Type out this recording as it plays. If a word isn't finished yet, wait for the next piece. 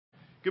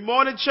Good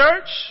morning,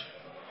 church.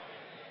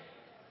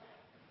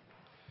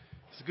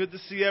 It's good to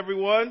see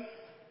everyone.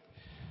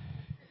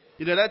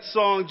 You know, that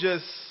song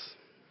just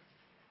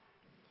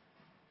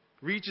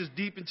reaches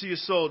deep into your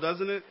soul,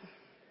 doesn't it?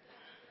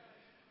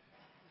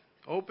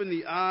 Open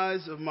the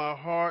eyes of my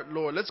heart,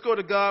 Lord. Let's go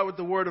to God with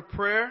the word of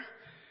prayer,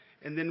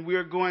 and then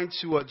we're going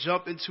to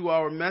jump into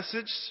our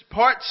message.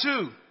 Part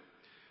 2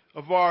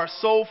 of our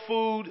soul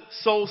food,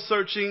 soul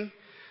searching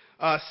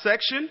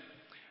section.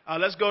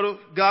 Let's go to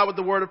God with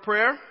the word of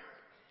prayer.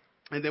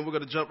 And then we're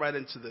going to jump right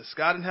into this.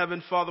 God in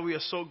heaven, Father, we are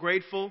so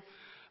grateful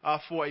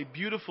for a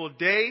beautiful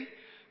day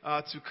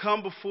to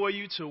come before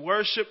you to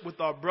worship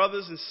with our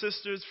brothers and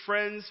sisters,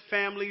 friends,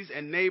 families,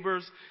 and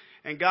neighbors.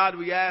 And God,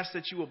 we ask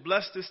that you will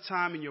bless this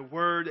time in your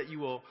word, that you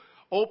will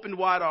open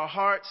wide our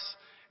hearts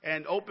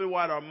and open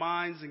wide our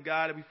minds. And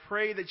God, we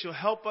pray that you'll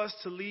help us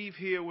to leave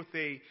here with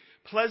a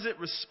pleasant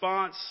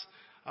response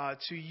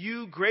to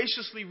you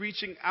graciously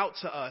reaching out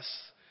to us.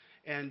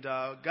 And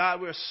God,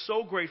 we're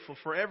so grateful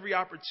for every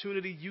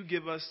opportunity you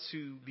give us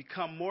to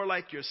become more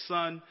like your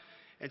Son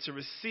and to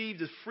receive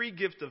the free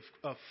gift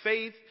of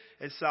faith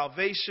and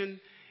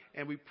salvation.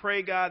 And we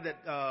pray, God,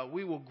 that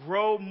we will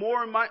grow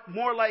more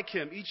like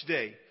him each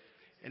day,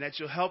 and that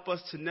you'll help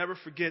us to never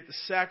forget the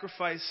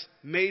sacrifice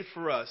made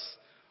for us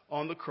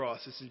on the cross.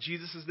 It's in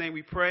Jesus' name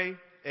we pray.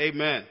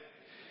 Amen.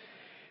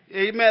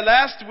 Amen.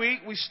 Last week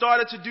we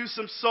started to do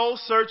some soul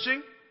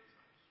searching.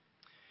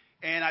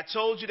 And I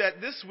told you that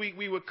this week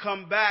we would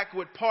come back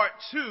with part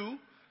 2.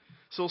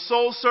 So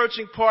soul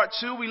searching part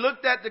 2. We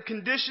looked at the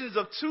conditions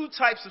of 2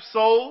 types of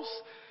souls,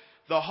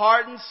 the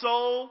hardened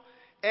soul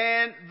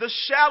and the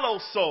shallow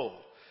soul.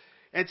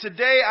 And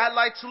today I'd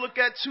like to look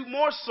at 2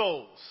 more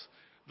souls,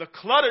 the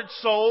cluttered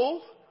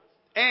soul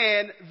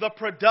and the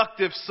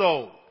productive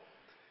soul.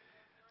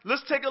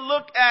 Let's take a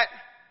look at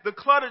the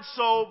cluttered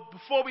soul.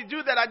 Before we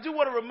do that, I do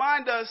want to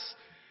remind us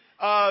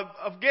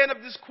again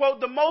of this quote: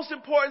 the most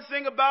important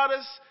thing about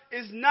us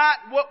is not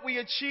what we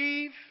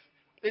achieve,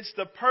 it's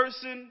the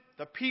person,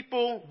 the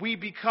people we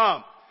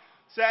become.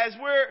 So as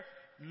we're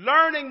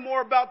learning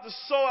more about the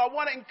soul, I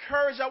want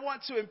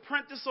to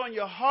imprint this on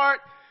your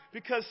heart,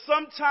 because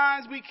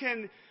sometimes we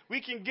can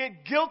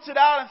get guilted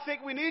out and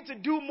think we need to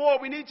do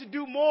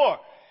more.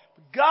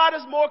 God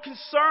is more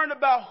concerned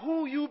about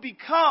who you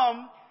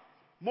become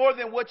more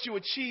than what you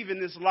achieve in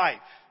this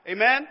life.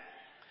 Amen?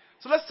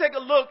 So let's take a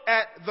look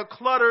at the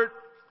cluttered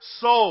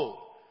soul.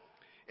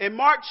 In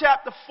Mark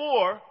chapter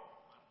 4,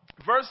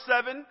 verse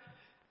 7,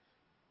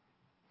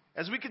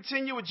 as we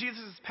continue with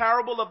Jesus'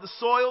 parable of the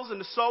soils and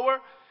the sower,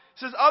 it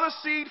says, other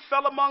seed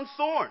fell among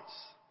thorns,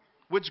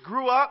 which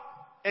grew up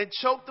and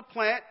choked the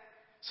plant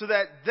so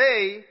that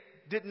they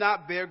did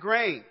not bear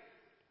grain.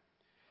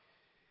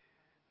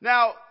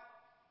 Now,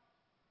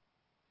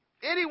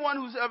 anyone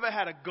who's ever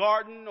had a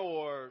garden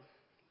or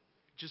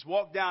just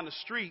walked down the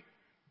street,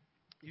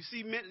 you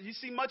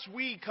see much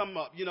weed come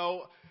up. You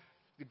know,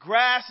 the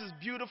grass is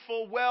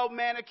beautiful, well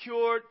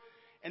manicured,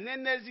 and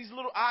then there's these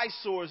little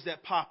eyesores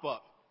that pop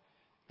up,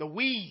 the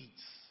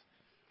weeds.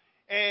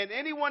 And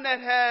anyone that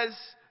has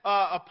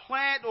a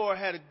plant or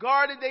had a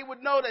garden, they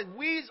would know that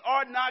weeds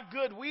are not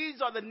good.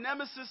 Weeds are the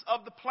nemesis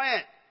of the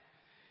plant,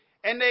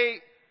 and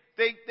they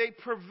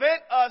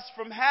prevent us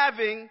from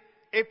having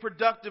a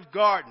productive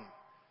garden.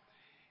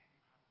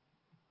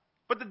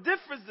 But the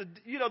difference,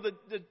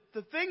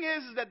 the thing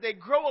is that they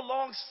grow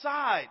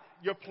alongside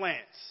your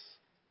plants.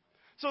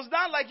 So it's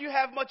not like you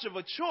have much of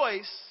a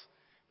choice,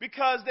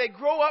 because they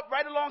grow up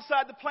right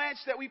alongside the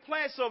plants that we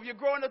plant. So if you're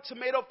growing a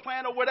tomato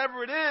plant or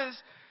whatever it is,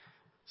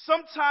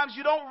 sometimes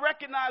you don't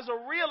recognize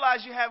or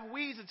realize you have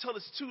weeds until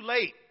it's too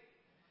late.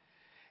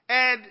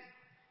 And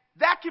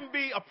that can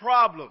be a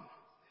problem.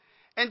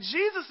 And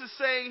Jesus is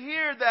saying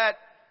here that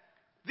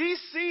these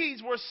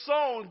seeds were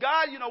sown.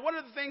 God, one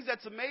of the things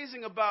that's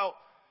amazing about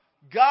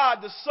God,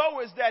 the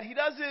sower, is that he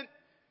doesn't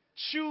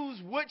choose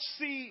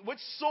which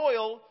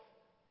soil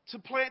to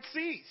plant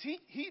seeds.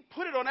 He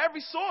put it on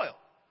every soil.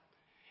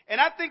 And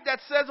I think that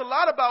says a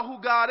lot about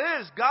who God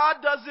is. God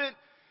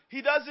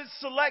doesn't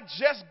select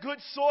just good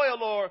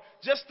soil or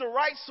just the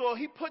right soil.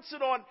 He puts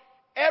it on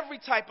every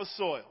type of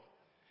soil,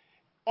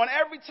 on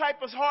every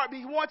type of heart.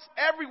 He wants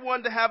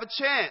everyone to have a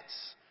chance.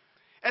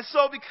 And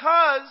so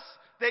because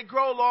they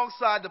grow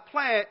alongside the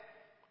plant,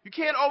 you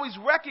can't always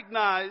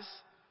recognize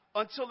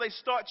until they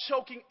start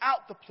choking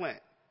out the plant.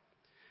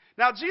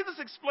 Now, Jesus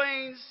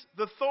explains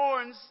the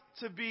thorns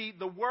to be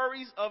the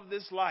worries of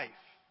this life,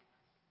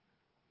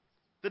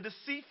 the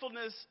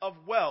deceitfulness of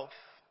wealth,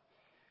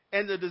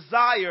 and the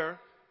desire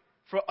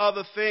for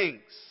other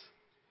things.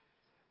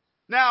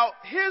 Now,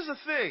 here's the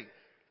thing.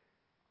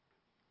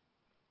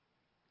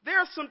 There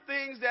are some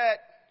things that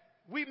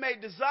we may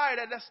desire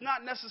that's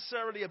not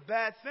necessarily a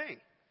bad thing,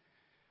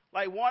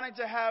 like wanting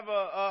to have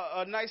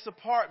a nice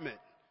apartment,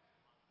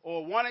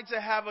 or wanting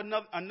to have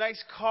a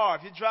nice car.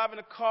 If you're driving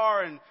a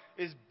car and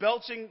it's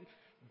belching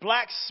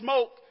black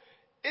smoke,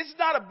 it's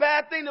not a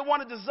bad thing to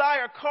want to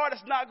desire a car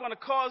that's not going to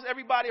cause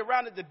everybody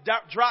around it to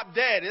drop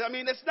dead. I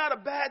mean, it's not a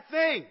bad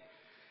thing.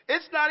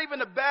 It's not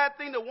even a bad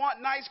thing to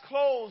want nice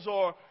clothes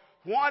or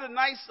want a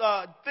nice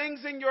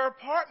things in your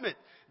apartment.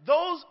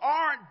 Those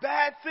aren't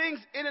bad things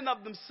in and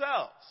of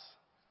themselves.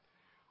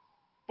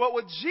 But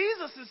what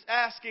Jesus is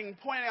asking,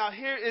 pointing out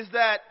here, is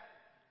that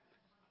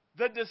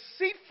the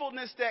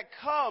deceitfulness that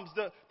comes,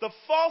 the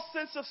false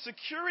sense of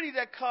security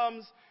that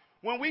comes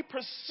when we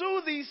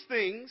pursue these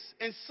things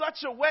in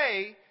such a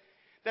way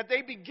that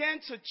they begin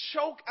to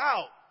choke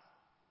out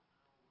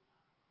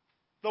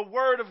the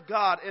Word of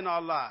God in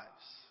our lives.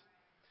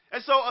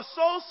 And so a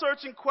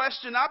soul-searching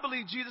question I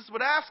believe Jesus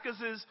would ask us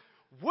is,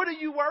 what are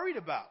you worried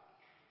about?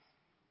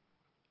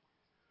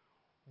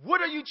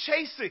 What are you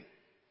chasing?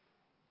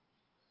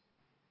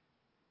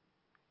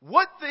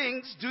 What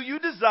things do you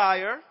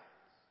desire?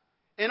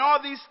 And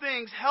are these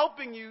things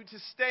helping you to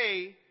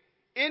stay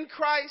in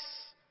Christ,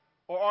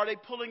 or are they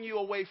pulling you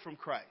away from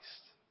Christ?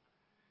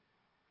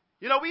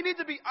 You know, we need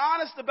to be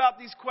honest about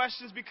these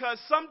questions because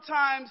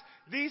sometimes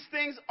these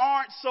things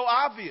aren't so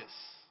obvious.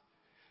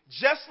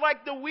 Just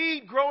like the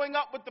weed growing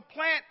up with the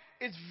plant,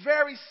 it's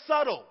very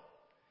subtle.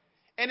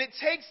 And it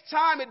takes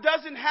time. It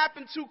doesn't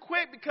happen too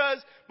quick because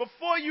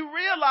before you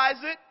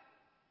realize it,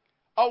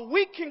 a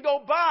week can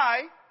go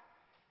by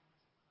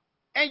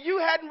and you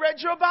hadn't read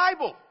your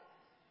Bible.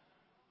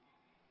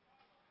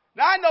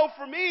 Now, I know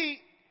for me,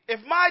 if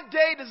my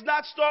day does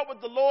not start with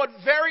the Lord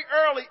very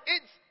early,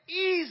 it's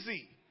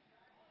easy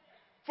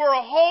for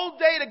a whole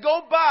day to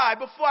go by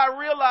before I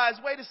realize,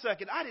 wait a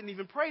second, I didn't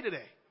even pray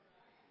today.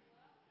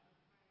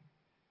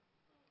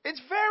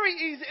 It's very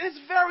easy. It's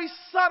very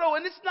subtle,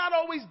 and it's not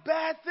always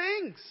bad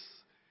things.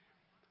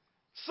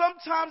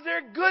 Sometimes there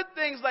are good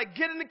things like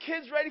getting the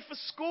kids ready for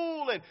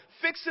school and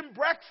fixing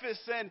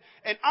breakfast and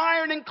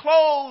ironing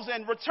clothes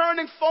and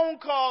returning phone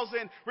calls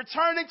and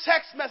returning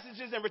text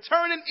messages and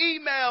returning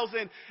emails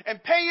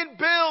and paying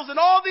bills and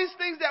all these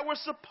things that we're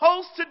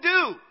supposed to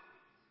do.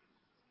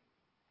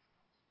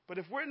 But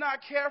if we're not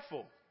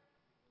careful,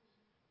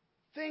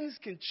 things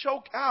can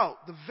choke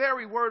out the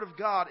very Word of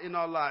God in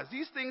our lives.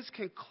 These things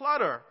can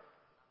clutter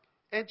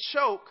and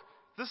choke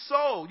the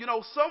soul. You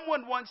know,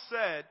 someone once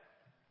said,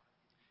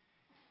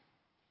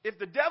 if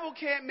the devil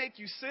can't make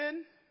you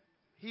sin,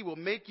 he will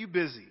make you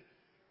busy.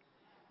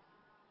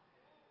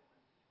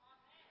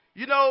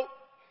 You know,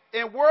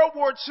 in World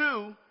War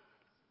II,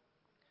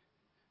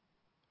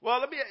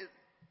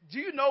 do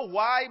you know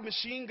why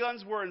machine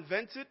guns were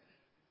invented?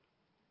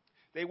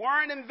 They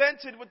weren't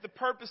invented with the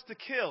purpose to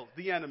kill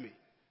the enemy.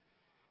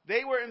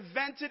 They were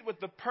invented with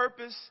the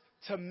purpose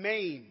to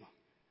maim.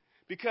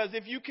 Because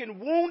if you can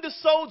wound a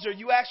soldier,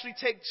 you actually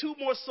take 2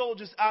 more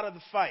soldiers out of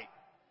the fight.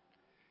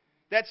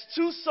 That's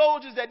 2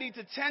 soldiers that need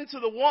to tend to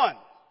the one.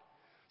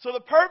 So the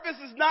purpose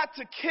is not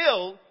to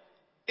kill,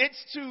 it's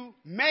to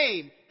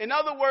maim. In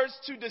other words,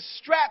 to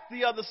distract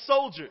the other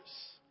soldiers.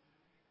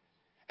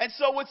 And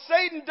so what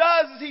Satan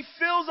does is he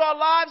fills our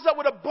lives up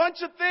with a bunch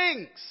of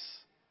things.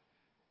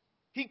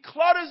 He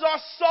clutters our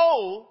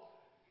soul,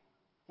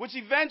 which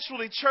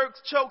eventually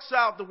chokes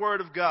out the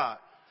Word of God.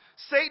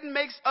 Satan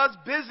makes us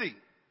busy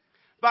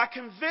by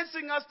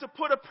convincing us to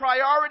put a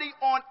priority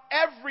on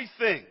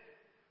everything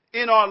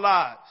in our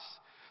lives,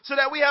 so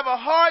that we have a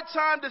hard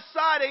time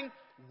deciding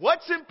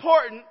what's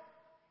important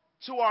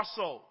to our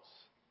souls.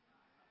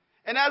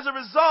 And as a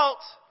result,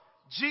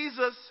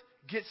 Jesus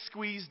gets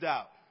squeezed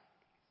out.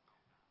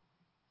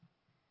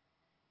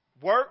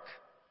 Work,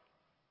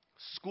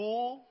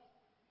 school,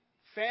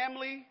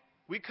 family,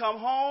 we come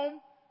home,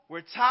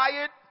 we're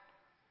tired,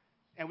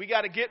 and we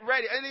got to get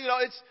ready. And you know,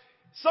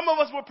 some of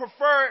us would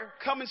prefer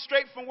coming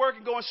straight from work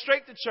and going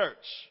straight to church,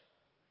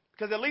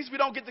 because at least we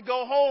don't get to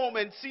go home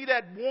and see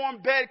that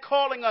warm bed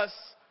calling us,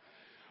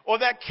 or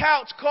that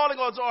couch calling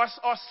us, or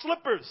our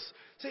slippers.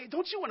 Say,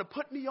 don't you want to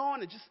put me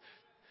on and just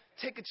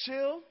take a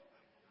chill?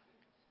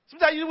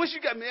 Sometimes you wish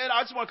you got, man,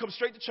 I just want to come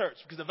straight to church,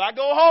 because if I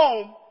go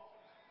home,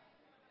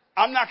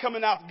 I'm not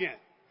coming out again.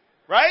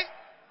 Right?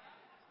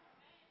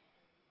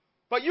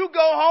 But you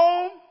go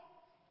home,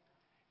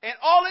 and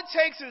all it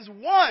takes is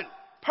one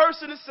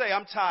person to say,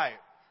 I'm tired.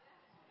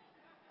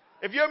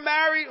 If you're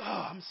married,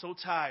 oh, I'm so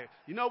tired.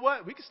 You know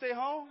what? We can stay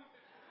home.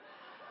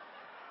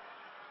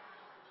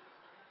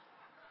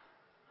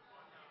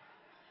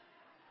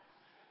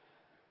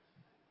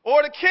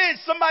 Or the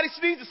kids, somebody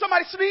sneezes.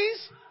 Somebody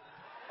sneeze?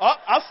 Oh,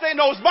 I'll stay.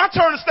 No, it's my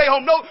turn to stay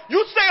home. No,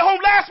 you stayed home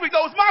last week.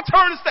 No, it's my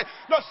turn to stay.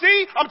 No,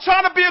 see, I'm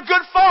trying to be a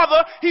good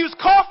father. He was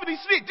coughing, he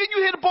sneezed. Didn't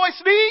you hear the boy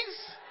sneeze?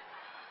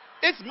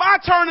 It's my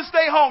turn to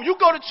stay home. You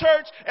go to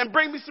church and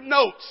bring me some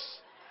notes.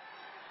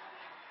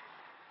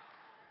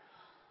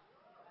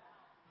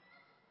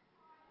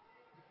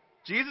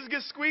 Jesus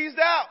gets squeezed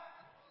out.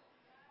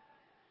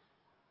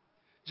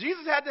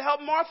 Jesus had to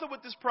help Martha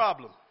with this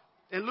problem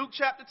in Luke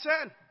chapter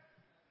 10.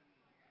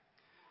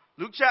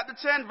 Luke chapter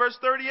 10, verse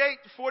 38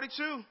 to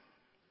 42.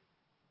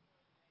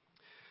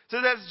 So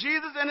as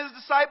Jesus and his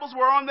disciples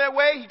were on their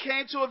way, he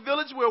came to a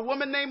village where a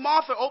woman named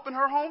Martha opened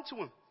her home to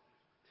him.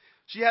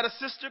 She had a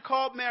sister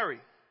called Mary,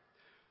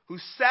 who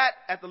sat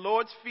at the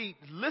Lord's feet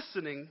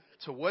listening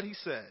to what he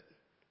said.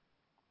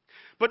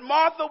 But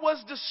Martha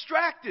was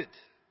distracted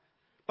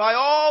by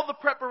all the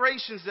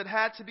preparations that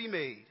had to be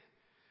made.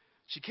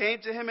 She came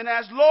to him and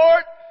asked,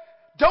 Lord,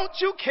 don't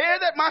you care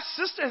that my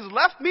sister has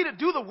left me to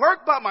do the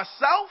work by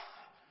myself?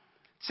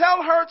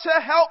 Tell her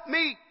to help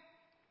me.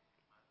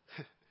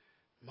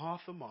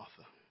 Martha, Martha.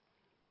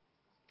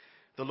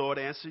 The Lord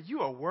answered,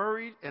 you are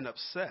worried and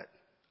upset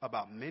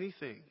about many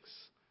things,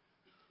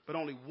 but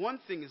only one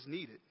thing is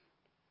needed.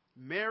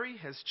 Mary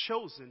has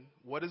chosen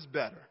what is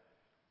better,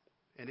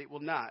 and it will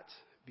not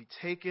be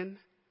taken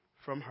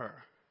from her.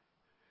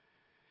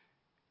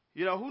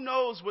 You know, who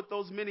knows what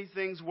those many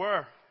things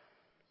were?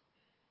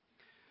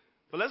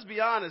 But let's be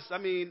honest. I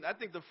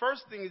think the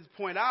first thing to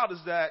point out is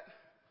that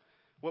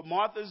what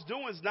Martha's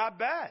doing is not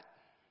bad.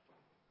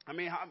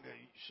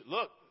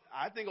 Look,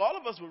 I think all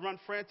of us would run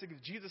frantic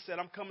if Jesus said,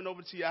 I'm coming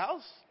over to your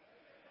house.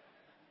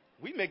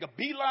 We make a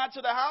beeline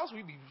to the house.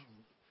 We'd be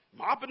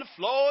mopping the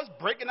floors,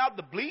 breaking out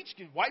the bleach,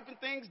 wiping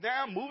things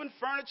down, moving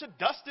furniture,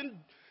 dusting,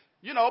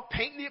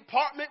 painting the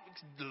apartment.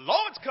 The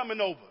Lord's coming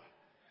over,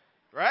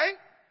 right?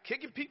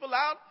 Kicking people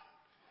out.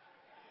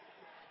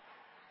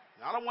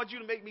 I don't want you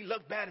to make me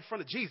look bad in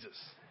front of Jesus.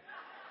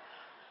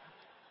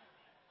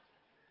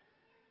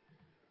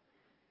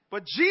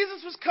 But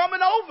Jesus was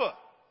coming over.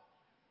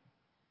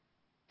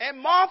 And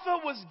Martha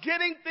was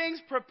getting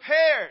things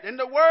prepared. And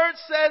the word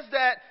says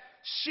that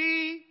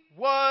she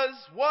was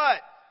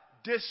what?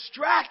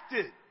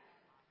 Distracted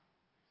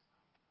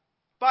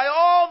by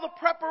all the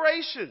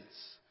preparations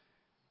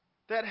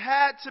that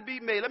had to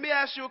be made. Let me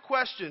ask you a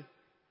question.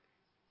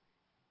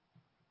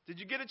 Did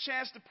you get a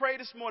chance to pray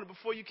this morning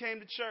before you came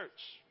to church?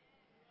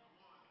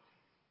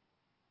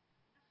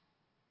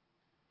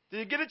 Did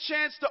you get a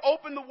chance to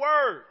open the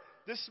Word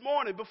this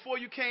morning before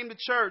you came to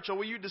church? Or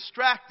were you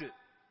distracted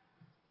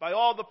by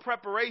all the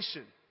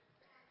preparation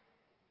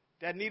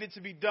that needed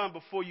to be done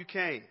before you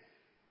came?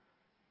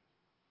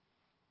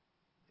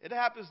 It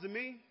happens to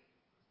me.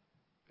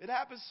 It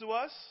happens to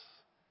us.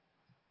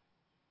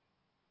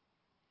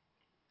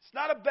 It's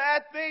not a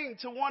bad thing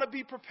to want to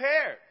be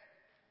prepared.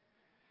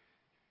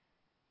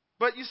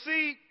 But you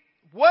see,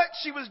 what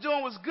she was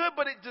doing was good,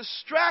 but it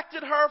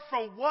distracted her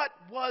from what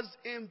was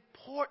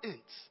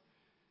important.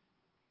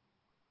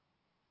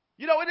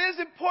 It is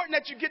important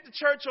that you get to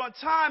church on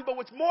time, but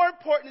what's more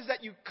important is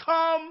that you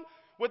come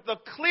with a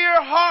clear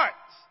heart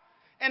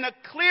and a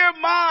clear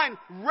mind,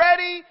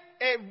 ready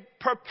and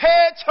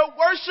prepared to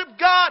worship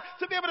God,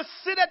 to be able to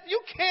you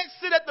can't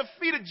sit at the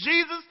feet of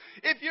Jesus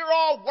if you're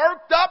all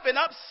worked up and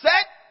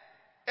upset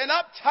and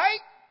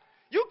uptight.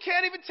 You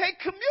can't even take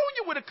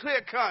communion with a clear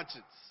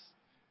conscience.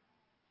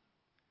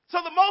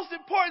 So the most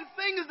important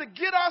thing is to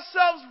get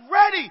ourselves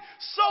ready.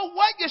 So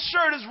what your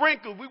shirt is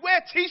wrinkled? We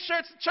wear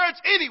t-shirts to church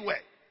anyway.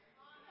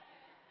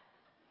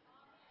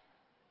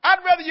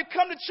 I'd rather you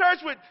come to church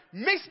with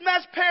mixed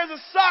matched pairs of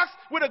socks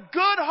with a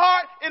good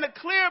heart and a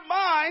clear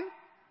mind,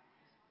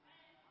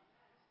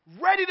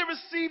 ready to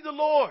receive the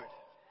Lord.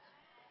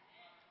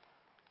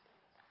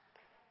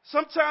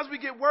 Sometimes we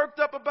get worked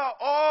up about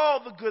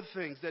all the good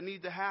things that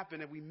need to happen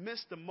and we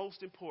miss the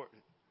most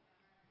important.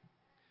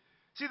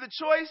 See, the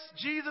choice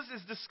Jesus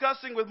is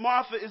discussing with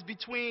Martha is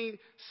between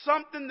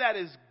something that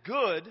is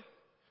good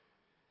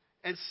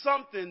and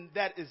something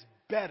that is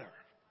better.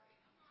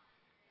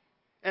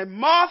 And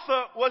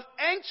Martha was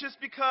anxious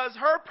because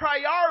her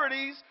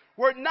priorities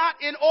were not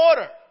in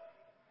order.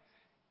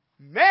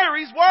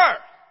 Mary's were.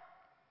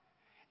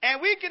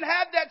 And we can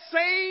have that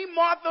same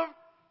Martha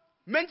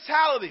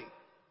mentality.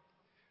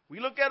 We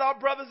look at our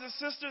brothers and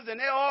sisters and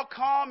they're all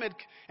calm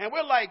and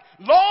we're like,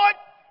 Lord,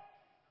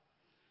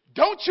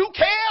 don't you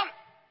care?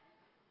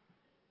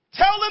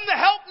 Tell them to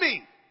help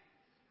me.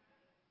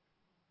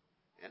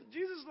 And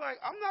Jesus is like,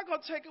 I'm not going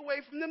to take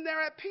away from them.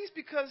 They're at peace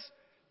because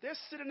they're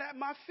sitting at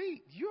my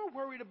feet. You're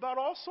worried about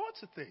all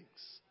sorts of things.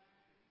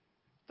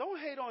 Don't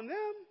hate on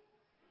them.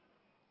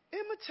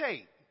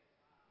 Imitate.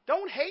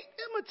 Don't hate,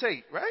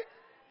 imitate, right?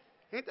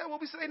 Ain't that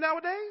what we say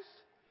nowadays?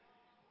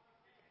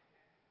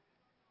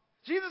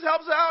 Jesus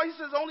helps out. He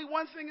says only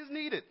one thing is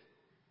needed.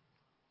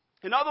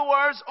 In other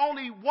words,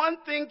 only one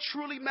thing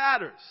truly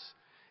matters.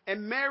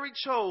 And Mary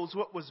chose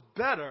what was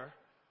better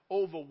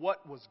over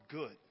what was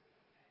good.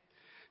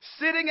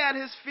 Sitting at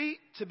his feet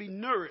to be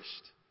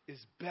nourished is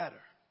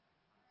better.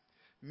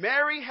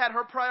 Mary had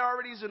her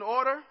priorities in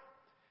order,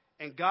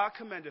 and God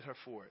commended her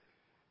for it.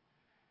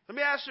 Let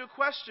me ask you a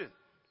question.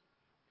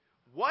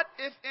 What,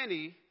 if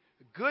any,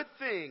 good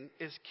thing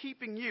is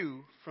keeping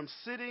you from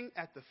sitting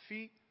at the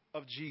feet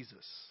of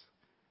Jesus?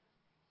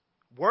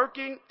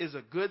 Working is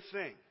a good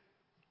thing.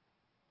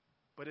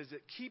 But is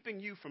it keeping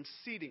you from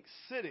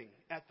sitting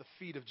at the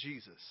feet of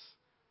Jesus?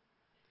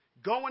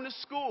 Going to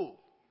school,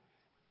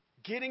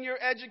 getting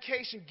your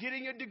education,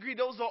 getting your degree,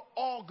 those are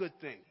all good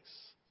things.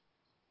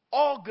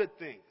 All good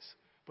things.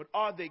 But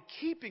are they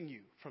keeping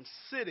you from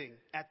sitting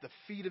at the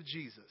feet of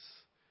Jesus?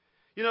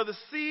 The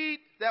seed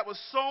that was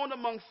sown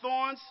among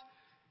thorns,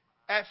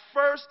 at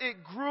first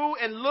it grew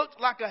and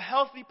looked like a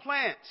healthy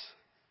plant.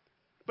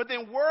 But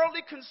then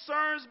worldly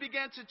concerns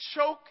began to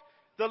choke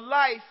the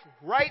life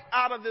right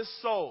out of this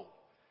soul.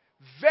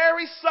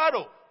 Very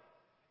subtle.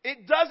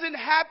 It doesn't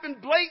happen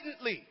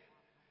blatantly.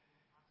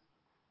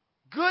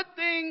 Good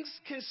things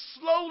can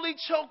slowly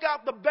choke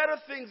out the better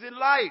things in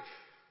life.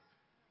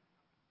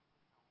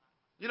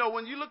 You know,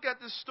 when you look at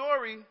this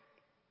story,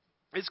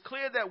 it's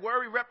clear that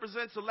worry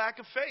represents a lack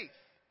of faith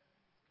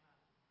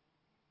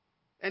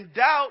and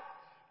doubt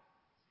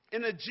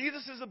in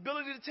Jesus'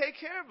 ability to take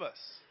care of us.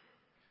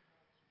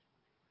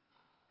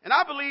 And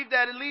I believe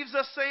that it leaves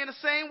us saying the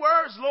same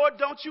words, Lord,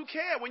 don't you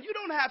care? When you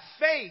don't have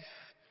faith,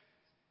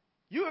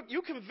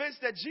 you're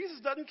convinced that Jesus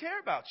doesn't care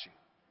about you.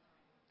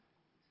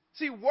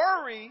 See,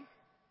 worry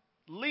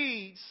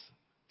leads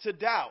to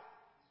doubt.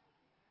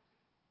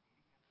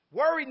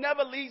 Worry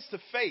never leads to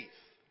faith.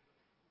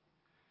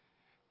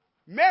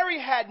 Mary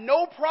had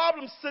no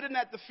problem sitting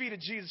at the feet of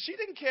Jesus. She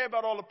didn't care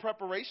about all the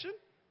preparation.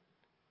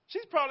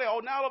 She's probably,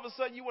 oh, now all of a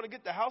sudden you want to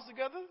get the house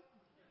together?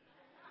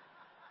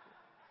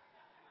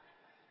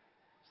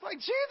 It's like,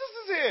 Jesus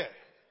is here.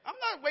 I'm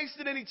not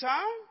wasting any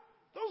time.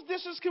 Those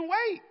dishes can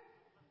wait.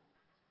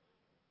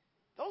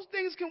 Those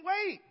things can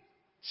wait.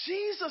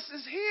 Jesus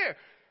is here.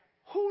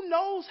 Who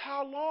knows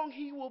how long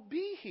he will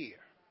be here?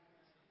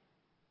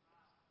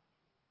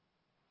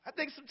 I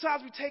think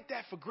sometimes we take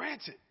that for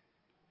granted.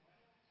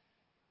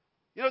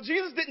 You know,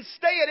 Jesus didn't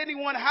stay at any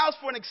one house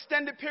for an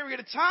extended period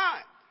of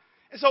time.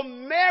 And so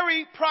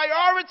Mary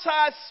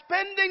prioritized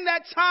spending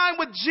that time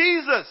with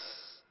Jesus.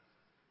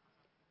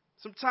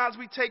 Sometimes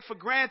we take for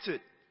granted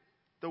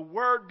the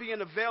word being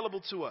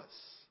available to us,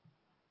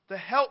 the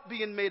help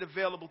being made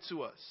available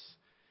to us.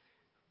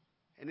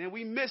 And then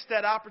we miss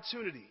that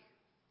opportunity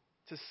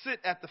to sit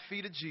at the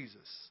feet of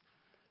Jesus.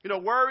 You know,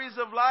 worries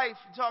of life,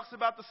 he talks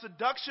about the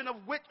seduction of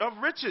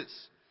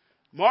riches.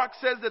 Mark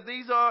says that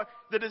these are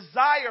the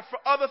desire for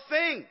other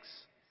things.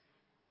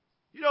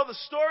 You know, the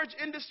storage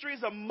industry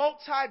is a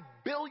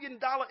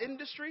multi-billion-dollar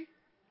industry.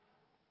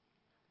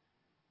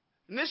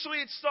 Initially,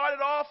 it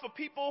started off for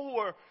people who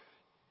were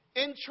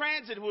in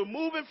transit, who were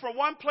moving from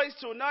one place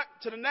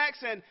to the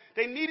next, and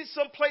they needed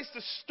some place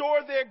to store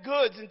their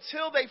goods.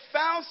 Until they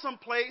found some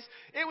place,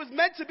 it was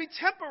meant to be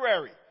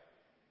temporary.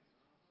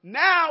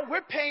 Now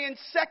we're paying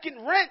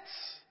second rents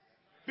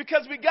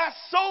because we got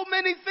so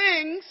many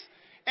things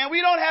and we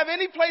don't have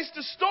any place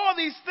to store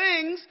these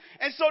things.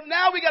 And so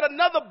now we got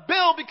another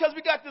bill because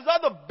we got this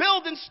other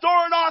building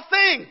storing our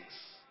things.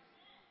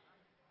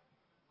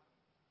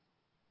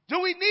 Do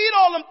we need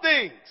all them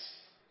things?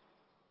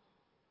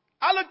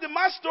 I looked at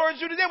my storage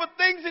unit. There were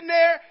things in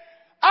there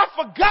I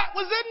forgot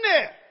was in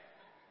there.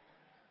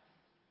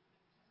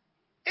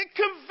 It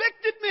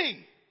convicted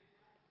me.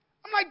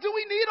 I'm like, do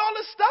we need all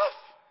this stuff?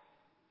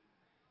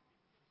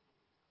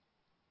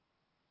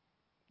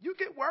 You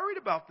get worried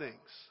about things.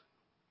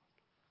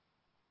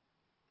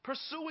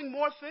 Pursuing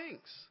more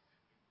things.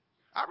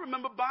 I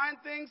remember buying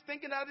things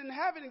thinking I didn't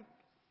have it in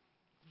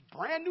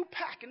brand new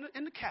pack in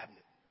the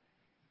cabinet.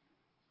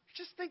 You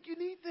just think you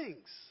need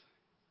things.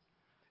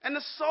 And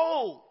the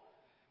soul,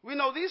 we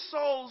know these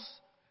souls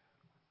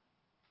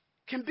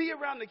can be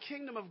around the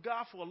kingdom of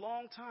God for a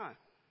long time.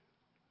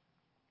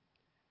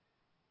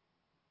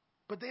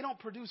 But they don't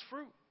produce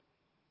fruit.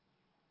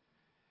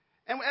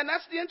 And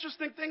that's the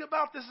interesting thing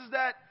about this is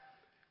that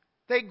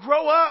they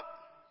grow up,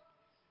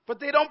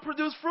 but they don't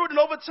produce fruit. And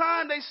over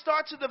time, they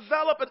start to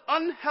develop an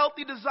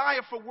unhealthy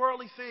desire for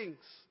worldly things.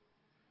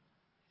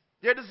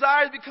 Their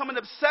desires become an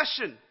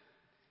obsession,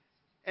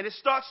 and it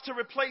starts to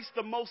replace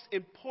the most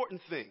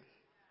important thing,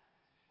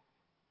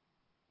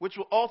 which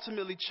will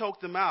ultimately choke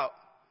them out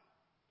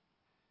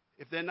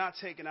if they're not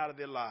taken out of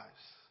their lives.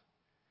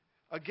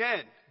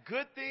 Again,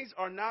 good things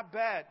are not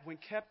bad when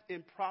kept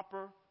in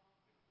proper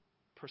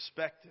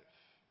perspective.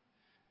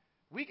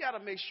 We got to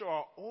make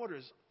sure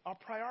our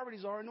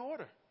priorities are in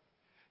order.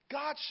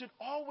 God should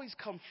always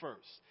come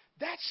first.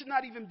 That should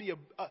not even be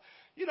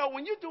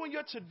when you're doing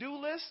your to-do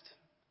list,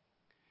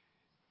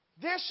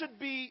 there should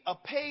be a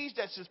page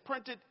that says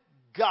printed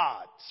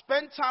God.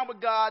 Spend time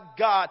with God,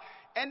 God.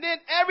 And then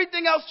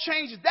everything else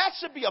changes. That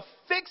should be a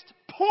fixed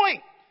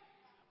point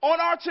on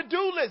our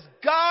to-do list.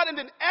 God, and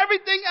then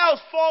everything else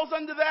falls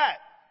under that.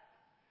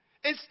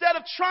 Instead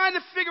of trying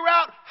to figure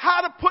out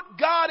how to put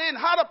God in,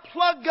 how to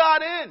plug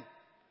God in.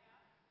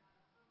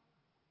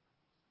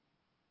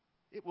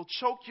 It will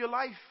choke your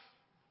life.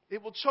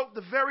 It will choke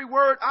the very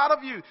word out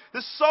of you.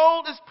 The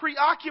soul is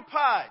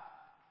preoccupied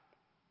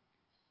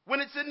when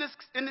it's in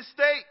this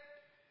state.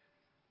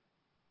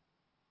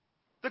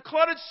 The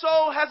cluttered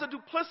soul has a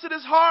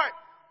duplicitous heart.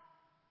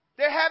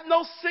 They have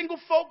no single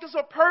focus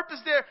or purpose.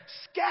 They're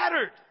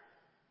scattered.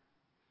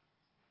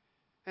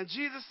 And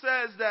Jesus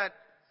says that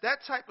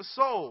type of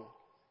soul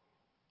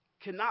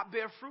cannot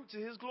bear fruit to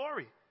his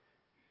glory.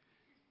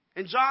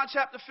 In John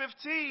chapter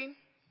 15,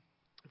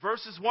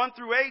 verses 1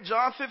 through 8,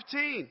 John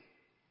 15.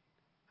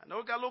 I know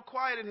it got a little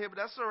quiet in here, but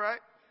that's all right.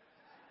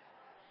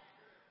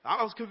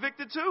 I was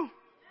convicted too.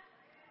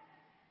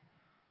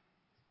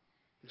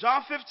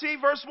 John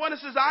 15, verse 1, it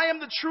says, I am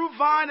the true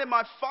vine and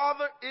my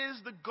Father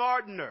is the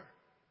gardener.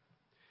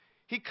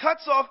 He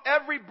cuts off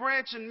every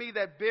branch in me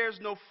that bears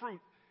no fruit.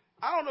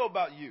 I don't know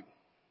about you,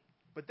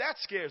 but that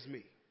scares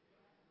me.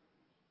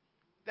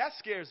 That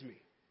scares me.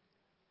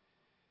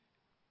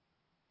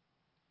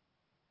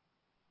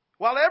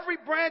 While every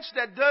branch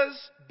that does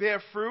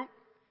bear fruit,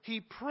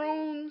 he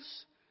prunes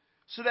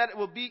so that it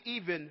will be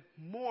even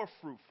more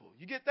fruitful.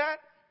 You get that?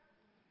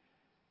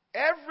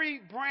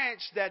 Every branch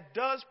that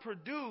does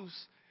produce,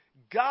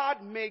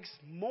 God makes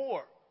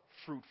more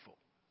fruitful.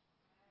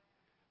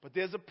 But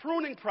there's a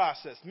pruning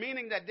process,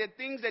 meaning that there are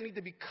things that need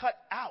to be cut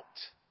out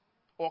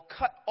or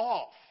cut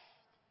off.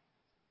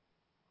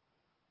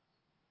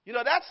 You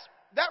know,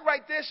 that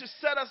right there should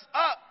set us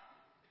up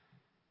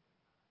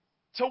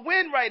to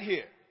win right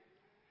here.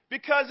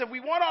 Because if we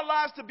want our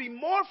lives to be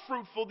more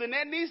fruitful, then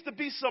there needs to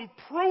be some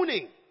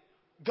pruning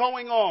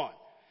going on.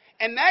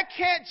 And that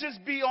can't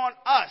just be on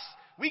us.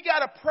 We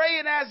got to pray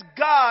and ask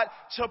God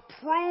to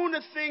prune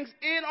the things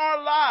in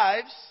our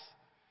lives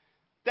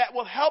that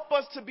will help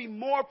us to be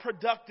more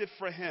productive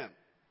for Him.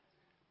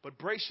 But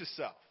brace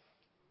yourself.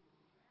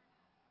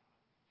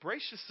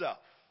 Brace yourself.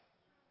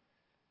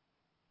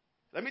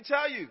 Let me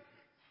tell you,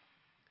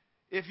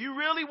 if you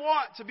really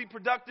want to be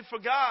productive for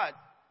God,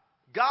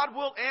 God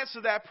will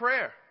answer that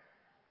prayer.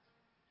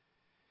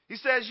 He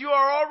says, you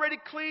are already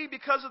clean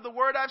because of the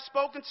word I've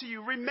spoken to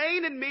you.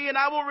 Remain in me and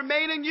I will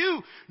remain in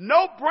you.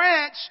 No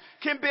branch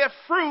can bear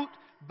fruit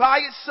by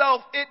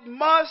itself. It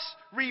must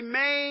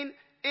remain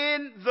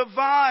in the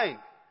vine.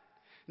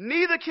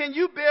 Neither can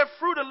you bear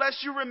fruit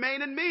unless you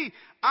remain in me.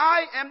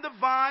 I am the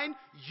vine,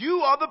 you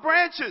are the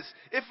branches.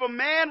 If a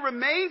man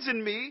remains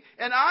in me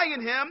and I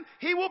in him,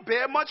 he will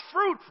bear much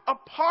fruit.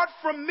 Apart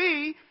from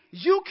me,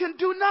 you can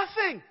do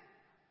nothing.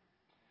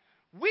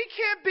 We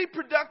can't be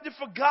productive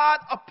for God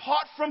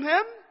apart from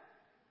Him.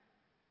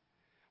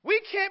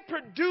 We can't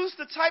produce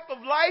the type of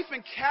life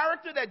and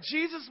character that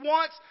Jesus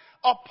wants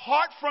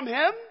apart from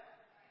Him.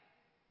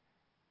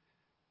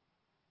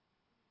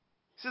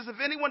 He says,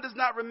 if anyone does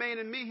not remain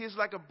in me, he is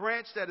like a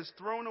branch that is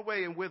thrown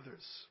away and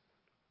withers.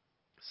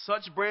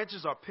 Such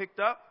branches are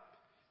picked up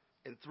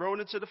and thrown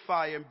into the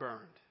fire and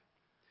burned.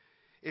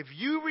 If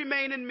you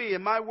remain in me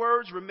and my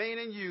words remain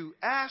in you,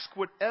 ask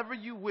whatever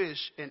you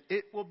wish and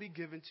it will be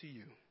given to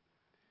you.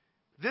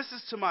 This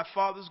is to my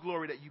Father's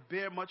glory that you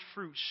bear much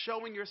fruit,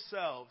 showing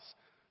yourselves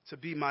to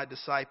be my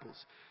disciples.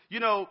 You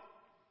know,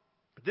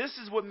 this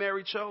is what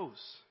Mary chose.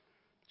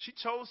 She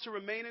chose to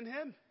remain in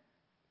Him.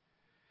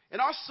 And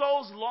our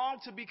souls long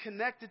to be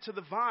connected to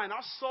the vine.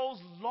 Our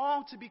souls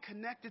long to be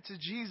connected to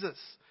Jesus.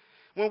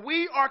 When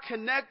we are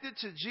connected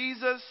to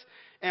Jesus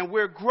and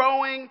we're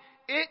growing,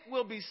 it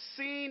will be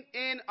seen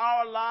in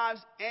our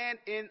lives and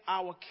in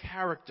our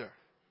character.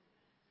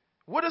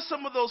 What are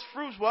some of those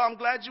fruits? Well, I'm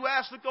glad you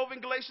asked. Look over in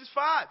Galatians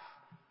 5,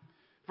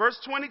 verse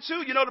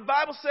 22. You know, the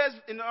Bible says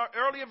in our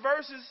earlier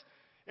verses,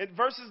 in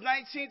verses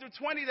 19 through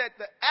 20, that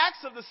the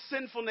acts of the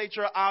sinful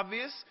nature are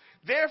obvious.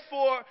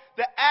 Therefore,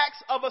 the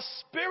acts of a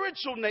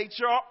spiritual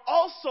nature are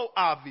also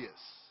obvious.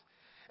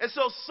 And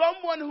so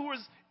someone who is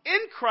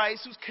in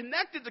Christ, who's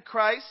connected to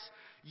Christ,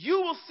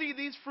 you will see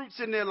these fruits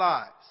in their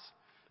lives.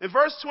 In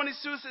verse 22,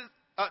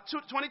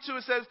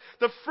 it says,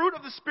 the fruit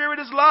of the Spirit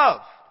is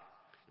love,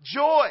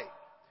 joy,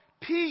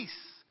 peace,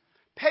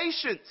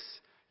 patience,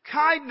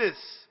 kindness,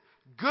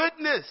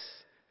 goodness,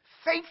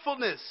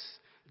 faithfulness,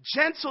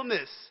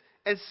 gentleness,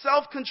 and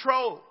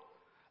self-control.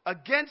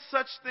 Against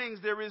such things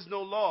there is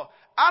no law.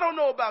 I don't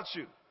know about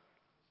you,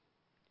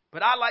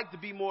 but I like to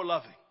be more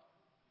loving.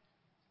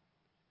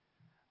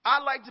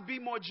 I like to be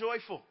more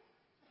joyful.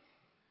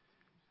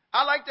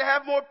 I like to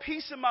have more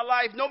peace in my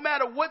life. No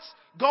matter what's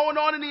going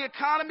on in the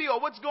economy or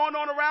what's going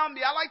on around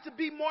me, I like to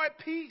be more at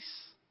peace.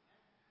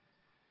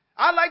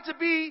 I like to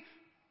be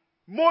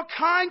more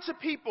kind to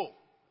people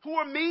who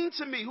are mean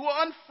to me, who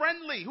are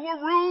unfriendly, who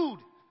are rude.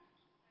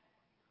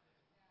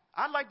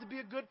 I like to be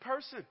a good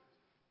person.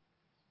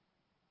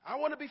 I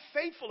want to be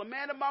faithful, a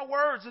man of my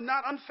words and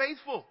not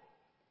unfaithful.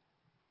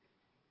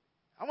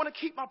 I want to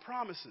keep my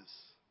promises.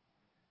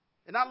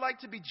 And I like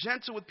to be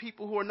gentle with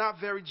people who are not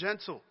very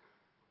gentle.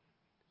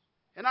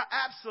 And I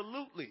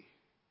absolutely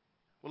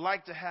would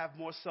like to have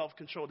more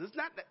self-control. Does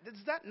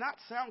that not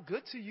sound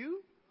good to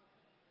you?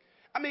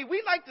 I mean,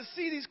 we like to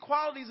see these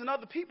qualities in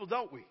other people,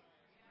 don't we?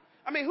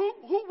 I mean,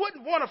 who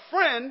wouldn't want a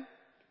friend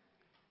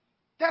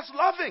that's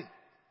loving?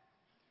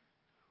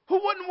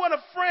 Who wouldn't want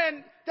a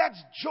friend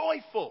that's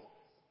joyful?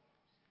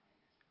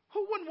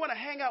 Who wouldn't want to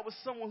hang out with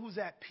someone who's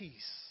at peace?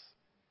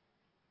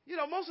 You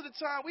know, most of the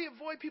time we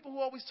avoid people who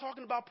are always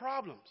talking about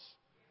problems.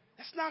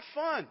 That's not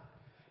fun.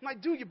 I'm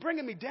like, dude, you're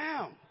bringing me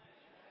down.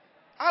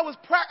 I was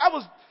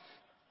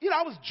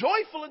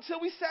joyful until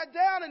we sat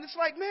down, and it's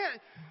like, man,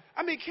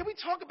 I mean, can we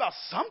talk about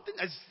something?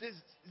 Is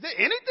there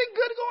anything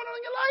good going on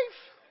in your life?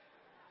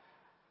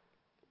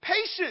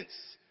 Patience.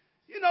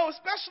 You know,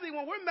 especially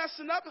when we're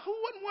messing up, who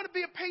wouldn't want to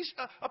be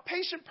a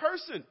patient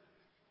person?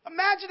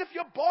 Imagine if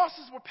your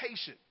bosses were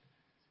patient.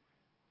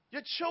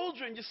 Your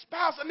children, your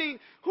spouse. I mean,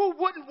 who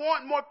wouldn't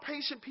want more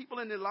patient people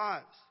in their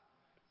lives?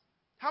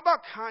 How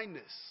about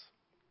kindness?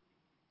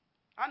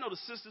 I know the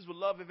sisters would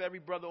love if every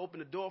brother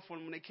opened the door for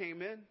them when they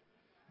came in.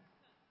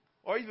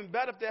 Or even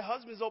better, if their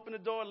husbands opened the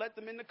door, let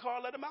them in the car,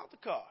 let them out the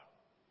car.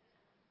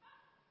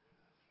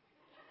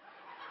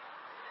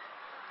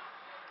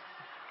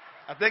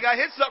 I think I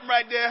hit something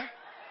right there.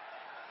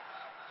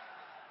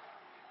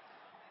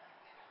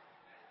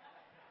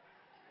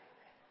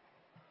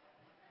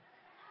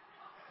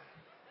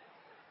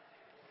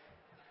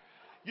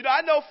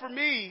 I know for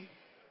me,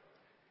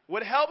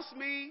 what helps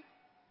me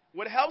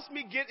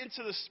get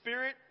into the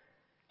spirit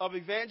of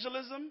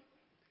evangelism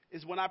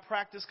is when I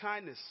practice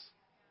kindness.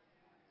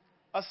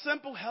 A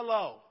simple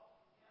hello.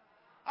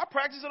 I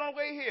practiced it on the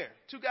way here.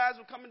 Two guys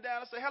were coming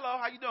down. I said, hello,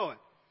 how you doing?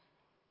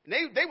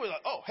 And they were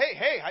like, oh,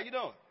 hey, how you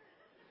doing?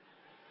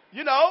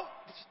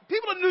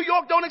 People in New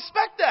York don't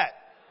expect that.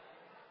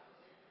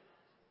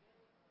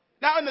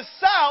 Now, in the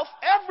South,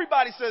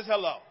 everybody says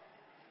hello.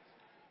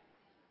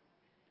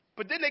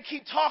 But then they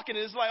keep talking,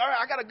 and it's like, all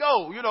right, I got to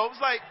go. It's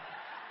like,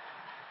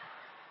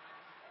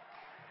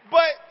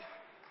 but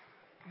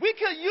we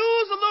could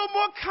use a little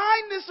more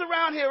kindness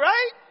around here,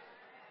 right?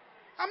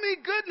 I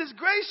mean, goodness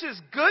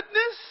gracious,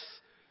 goodness?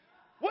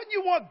 Wouldn't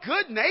you want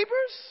good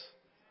neighbors?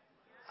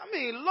 I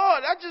mean,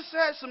 Lord, I just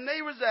had some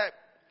neighbors that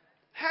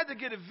had to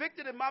get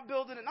evicted in my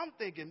building, and I'm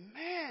thinking,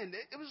 man,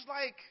 it was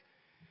like,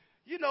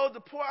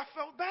 I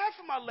felt bad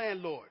for my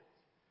landlord.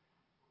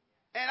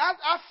 And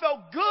I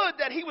felt good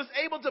that he was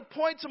able to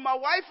point to my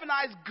wife and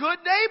I's good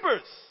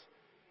neighbors.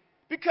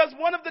 Because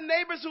one of the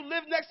neighbors who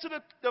lived next to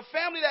the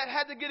family that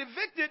had to get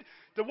evicted,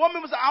 the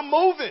woman was like, I'm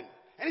moving.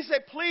 And he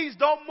said, please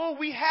don't move.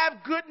 We have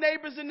good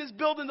neighbors in this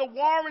building. The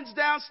Warrens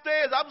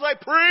downstairs. I was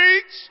like,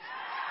 preach.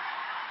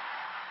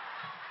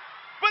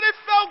 But it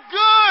felt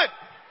good.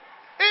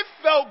 It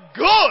felt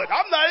good.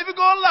 I'm not even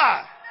going to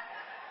lie.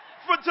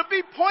 To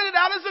be pointed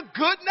out as a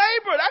good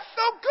neighbor, that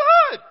felt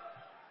good.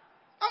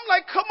 I'm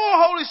like, come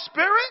on, Holy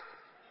Spirit.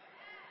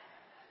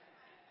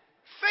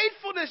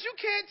 Faithfulness. You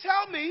can't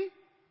tell me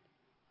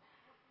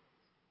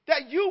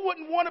that you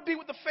wouldn't want to be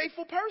with a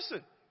faithful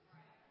person.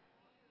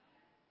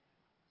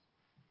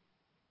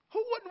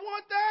 Who wouldn't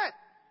want that?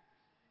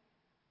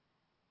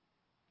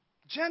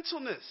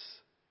 Gentleness.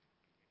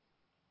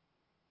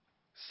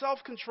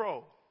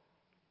 Self-control.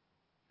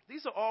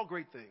 These are all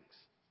great things.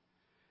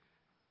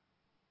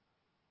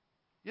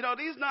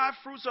 These 9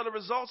 fruits are the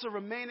results of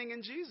remaining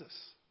in Jesus.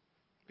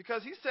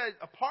 Because he said,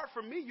 apart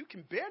from me, you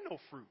can bear no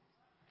fruit.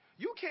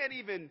 You can't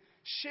even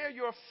share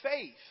your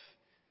faith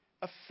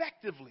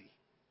effectively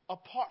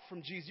apart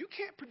from Jesus. You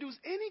can't produce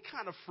any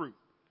kind of fruit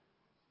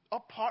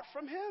apart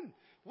from him.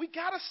 We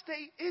got to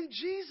stay in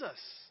Jesus.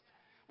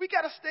 We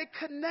got to stay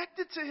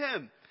connected to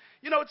him.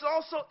 It's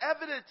also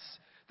evidence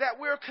that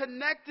we're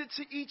connected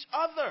to each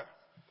other.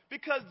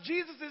 Because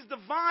Jesus is the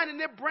vine and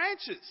they're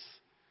branches.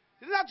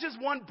 It's not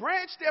just one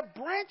branch, there are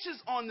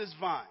branches on this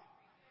vine.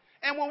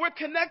 And when we're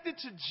connected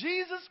to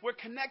Jesus, we're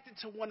connected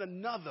to one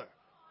another.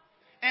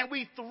 And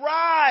we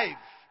thrive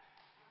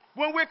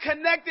when we're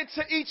connected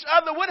to each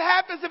other. What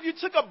happens if you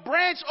took a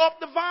branch off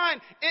the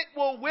vine? It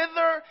will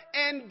wither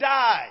and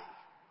die.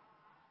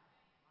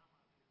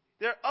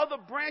 There are other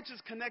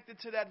branches connected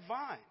to that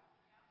vine.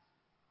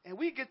 And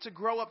we get to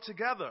grow up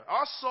together.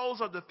 Our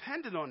souls are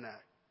dependent on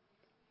that.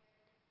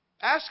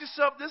 Ask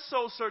yourself this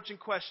soul-searching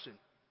question.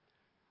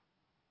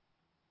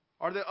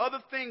 Are there other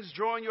things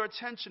drawing your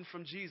attention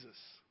from Jesus?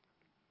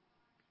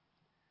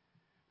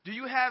 Do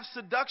you have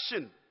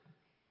seduction?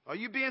 Are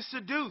you being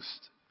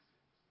seduced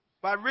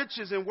by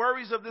riches and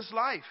worries of this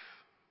life?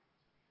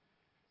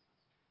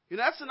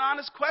 That's an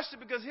honest question,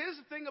 because here's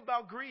the thing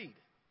about greed.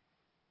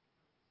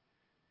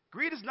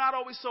 Greed is not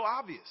always so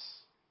obvious.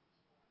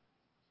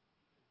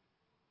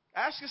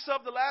 Ask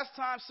yourself the last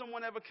time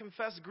someone ever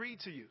confessed greed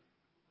to you.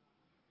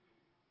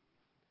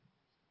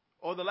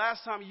 Or the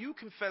last time you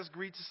confessed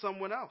greed to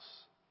someone else.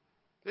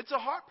 It's a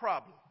heart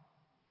problem.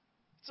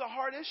 It's a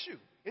heart issue.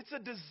 It's a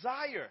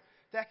desire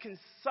that can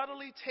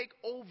subtly take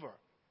over.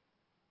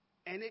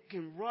 And it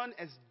can run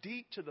as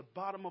deep to the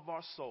bottom of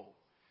our soul.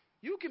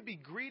 You can be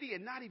greedy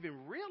and not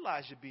even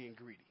realize you're being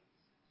greedy.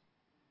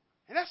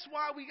 And that's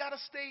why we got to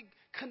stay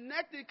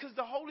connected, because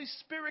the Holy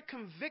Spirit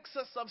convicts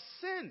us of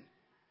sin.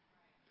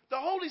 The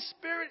Holy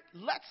Spirit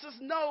lets us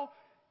know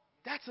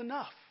that's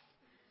enough.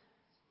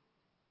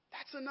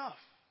 That's enough.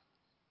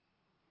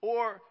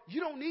 Or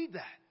you don't need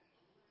that.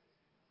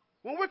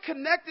 When we're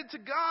connected to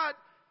God,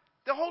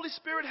 the Holy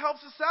Spirit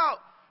helps us out.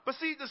 But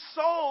see, the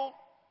soul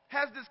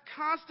has this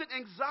constant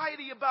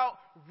anxiety about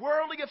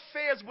worldly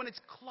affairs when it's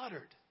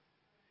cluttered.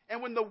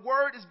 And when the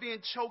word is being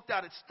choked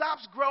out, it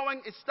stops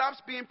growing, it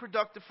stops being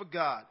productive for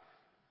God.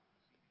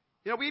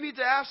 We need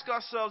to ask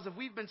ourselves if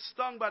we've been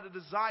stung by the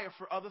desire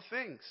for other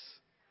things.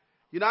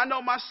 I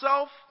know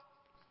myself,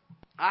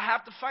 I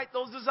have to fight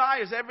those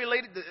desires.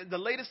 The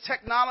latest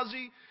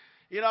technology.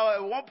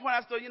 At one point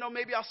I thought,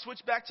 maybe I'll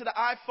switch back to the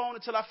iPhone,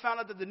 until I found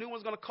out that the new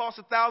one's going to cost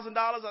 $1,000.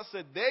 I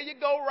said, there you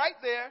go, right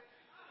there.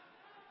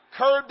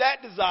 Curb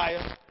that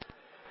desire.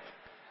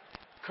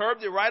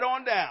 Curbed it right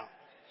on down.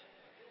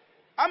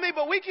 I mean,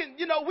 but we can,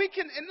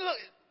 and look,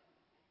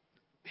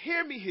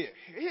 hear me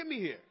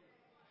here.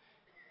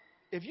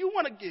 If you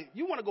want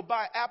to go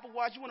buy an Apple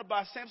Watch, you want to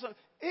buy a Samsung,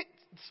 it's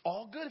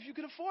all good if you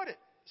can afford it.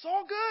 It's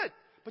all good.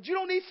 But you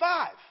don't need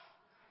 5.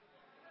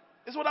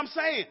 Is what I'm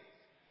saying.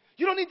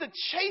 You don't need to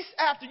chase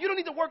after. You don't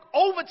need to work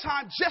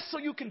overtime just so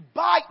you can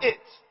buy it.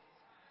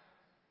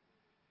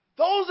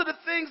 Those are the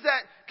things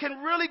that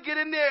can really get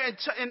in there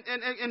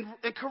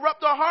and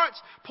corrupt our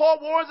hearts. Paul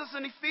warns us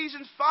in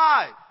Ephesians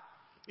 5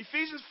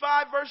 Ephesians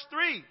 5, verse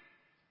 3.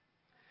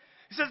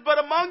 He says, but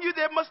among you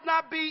there must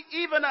not be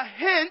even a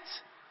hint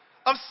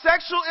of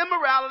sexual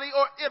immorality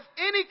or of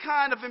any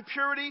kind of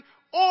impurity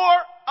or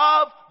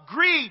of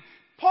greed.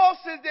 Paul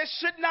says there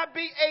should not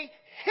be a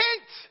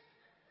hint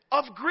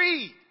of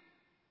greed.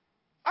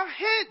 A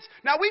hint.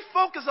 Now we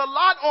focus a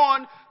lot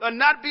on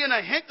not being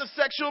a hint of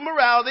sexual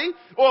immorality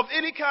or of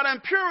any kind of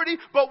impurity,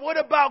 but what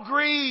about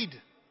greed?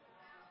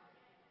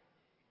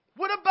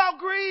 What about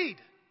greed?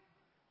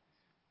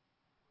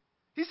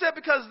 He said,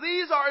 because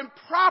these are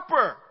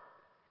improper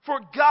for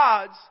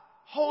God's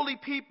holy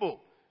people.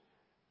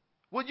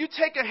 Will you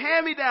take a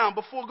hand-me-down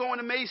before going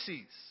to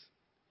Macy's?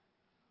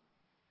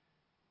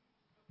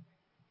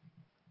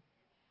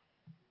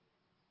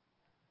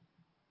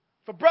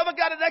 If a brother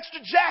got an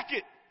extra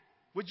jacket,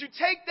 would you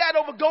take that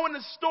over going to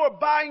the store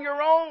buying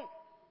your own?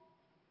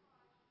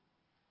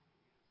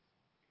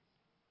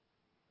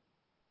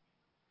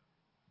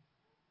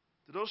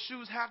 Do those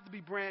shoes have to be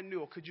brand new,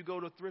 or could you go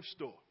to a thrift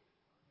store?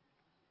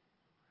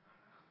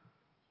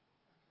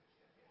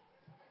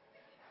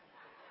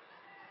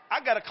 I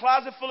got a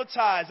closet full of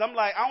ties. I'm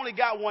like, I only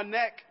got one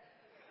neck.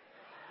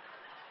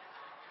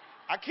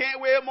 I can't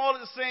wear them all at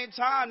the same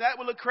time. That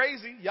would look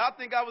crazy. Y'all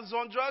think I was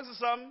on drugs or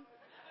something.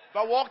 If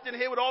I walked in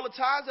here with all the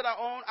ties that I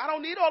own, I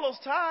don't need all those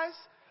ties.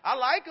 I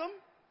like them.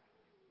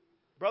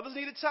 Brothers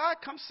need a tie?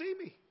 Come see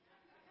me.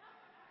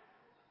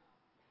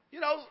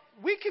 You know,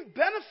 we can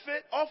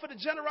benefit off of the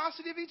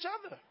generosity of each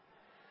other.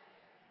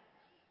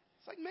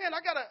 It's like, man,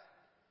 I got a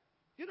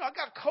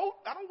coat.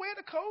 I don't wear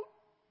the coat.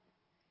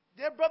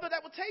 There's a brother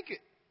that will take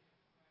it.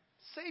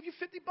 Save you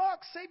 $50,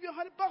 save you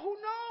 $100. Who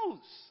knows?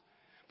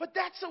 But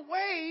that's a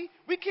way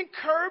we can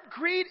curb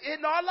greed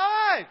in our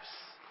lives.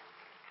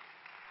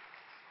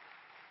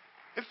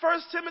 In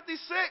 1 Timothy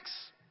 6,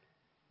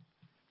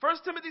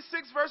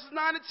 verses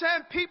 9 and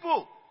 10,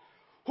 people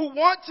who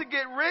want to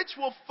get rich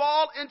will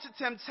fall into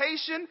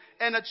temptation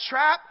and a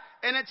trap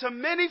and into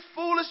many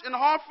foolish and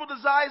harmful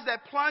desires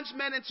that plunge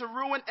men into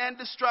ruin and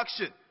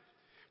destruction.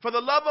 For the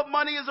love of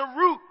money is a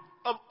root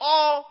of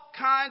all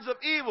kinds of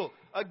evil.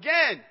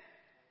 Again,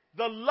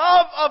 the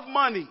love of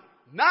money,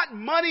 not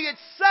money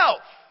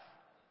itself.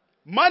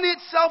 Money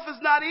itself is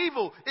not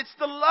evil. It's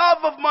the love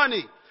of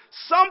money.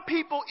 Some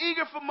people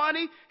eager for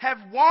money have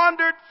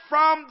wandered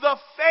from the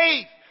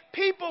faith.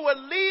 People were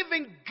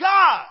leaving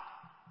God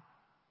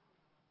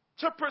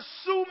to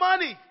pursue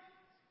money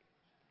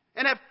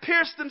and have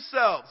pierced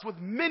themselves with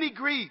many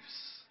griefs.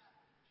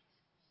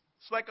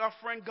 It's like our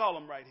friend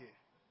Gollum right here.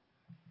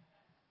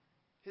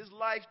 His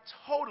life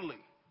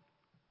totally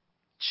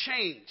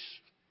changed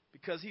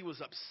because he was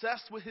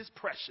obsessed with his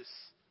precious.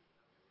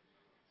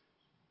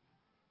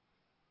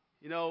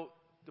 You know,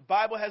 the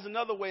Bible has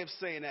another way of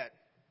saying that.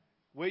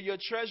 Where your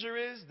treasure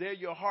is, there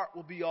your heart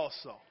will be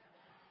also.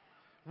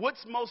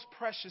 What's most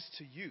precious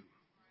to you?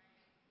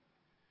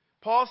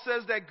 Paul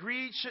says that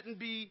greed shouldn't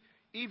be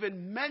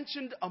even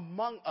mentioned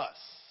among us.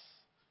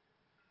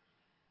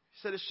 He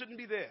said it shouldn't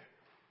be there.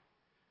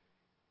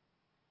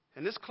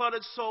 And this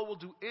cluttered soul will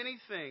do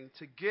anything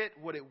to get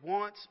what it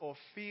wants or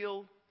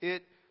feel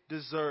it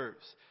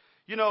deserves.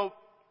 You know,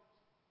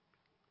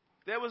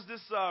 there was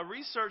this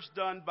research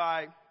done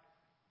by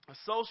a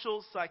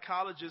social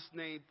psychologist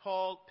named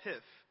Paul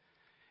Piff.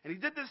 And he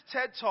did this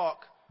TED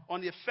Talk on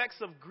the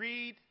effects of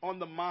greed on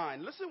the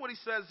mind. Listen to what he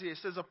says here. He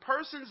says, as a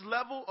person's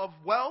level of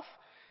wealth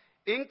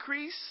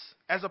increase,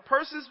 their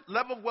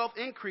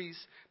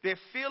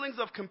feelings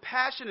of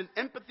compassion and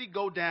empathy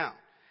go down.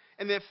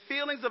 And their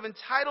feelings of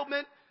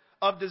entitlement,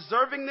 of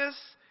deservingness,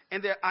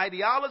 and their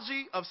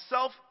ideology of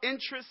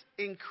self-interest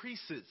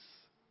increases.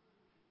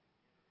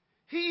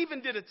 He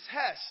even did a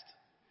test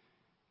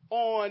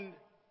on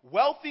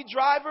wealthy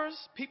drivers,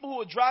 people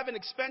who are driving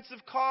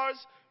expensive cars,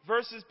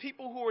 versus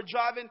people who are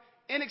driving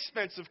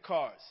inexpensive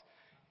cars.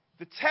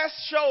 The test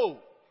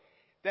showed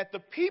that the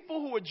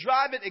people who were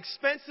driving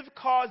expensive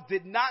cars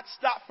did not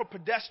stop for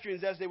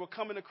pedestrians as they were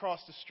coming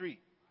across the street.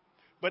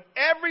 But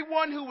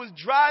everyone who was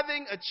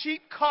driving a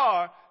cheap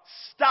car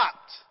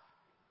stopped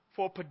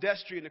for a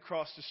pedestrian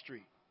across the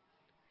street.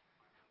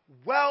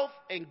 Wealth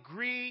and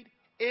greed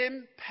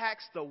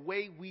impacts the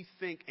way we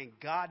think, and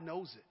God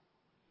knows it.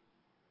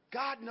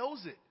 God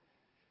knows it.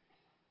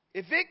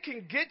 If it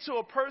can get to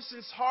a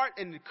person's heart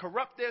and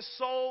corrupt their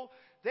soul,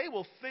 they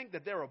will think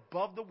that they're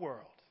above the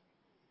world.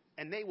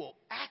 And they will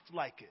act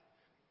like it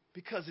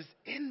because it's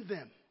in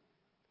them.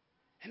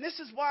 And this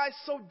is why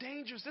it's so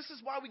dangerous. This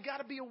is why we got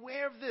to be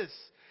aware of this.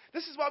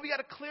 This is why we got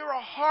to clear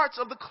our hearts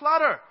of the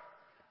clutter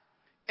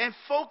and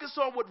focus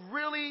on what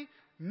really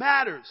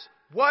matters.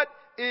 What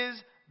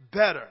is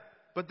better?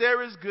 But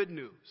there is good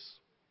news.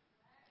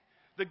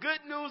 The good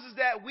news is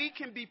that we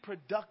can be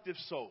productive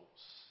souls.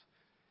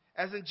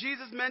 As in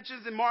Jesus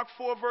mentions in Mark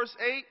 4, verse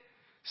 8,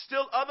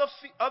 still other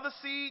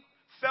seed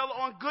fell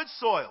on good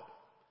soil.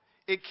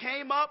 It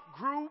came up,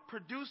 grew,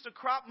 produced a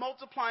crop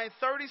multiplying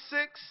 30,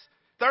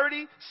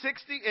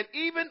 60, and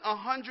even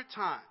 100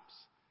 times.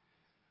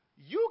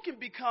 You can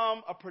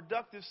become a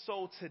productive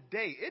soul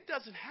today. It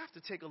doesn't have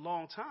to take a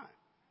long time.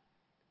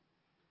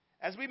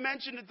 As we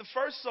mentioned at the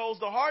first souls,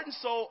 the hardened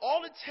soul,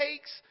 all it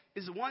takes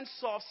is one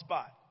soft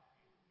spot.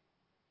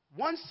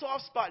 One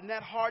soft spot in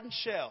that hardened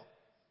shell,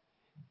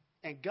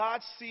 and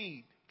God's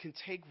seed can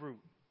take root.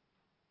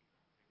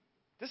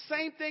 The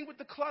same thing with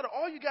the clutter.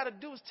 All you got to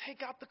do is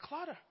take out the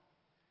clutter.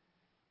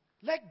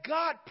 Let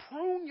God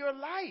prune your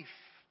life.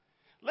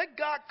 Let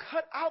God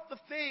cut out the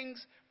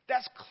things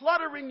that's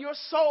cluttering your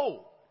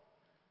soul.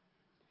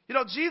 You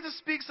know, Jesus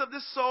speaks of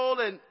this soul,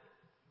 and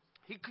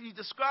he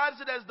describes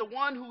it as the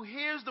one who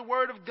hears the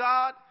word of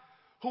God,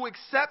 who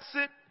accepts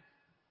it,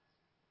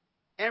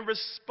 and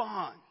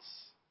responds.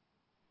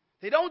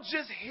 They don't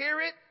just hear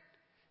it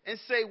and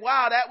say,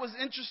 wow, that was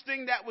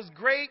interesting, that was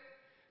great.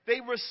 They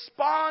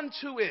respond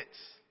to it.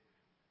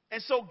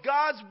 And so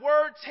God's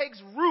word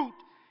takes root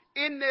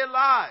in their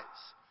lives.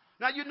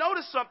 Now you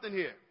notice something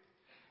here.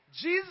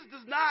 Jesus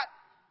does not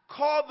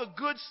call it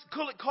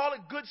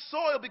good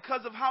soil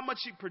because of how much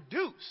he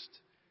produced.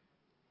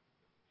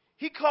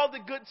 He called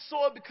it good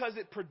soil because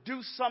it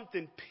produced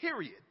something,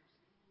 period.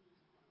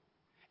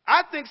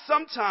 I think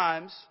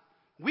sometimes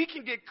we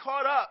can get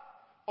caught up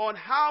on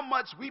how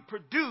much we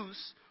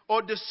produce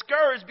or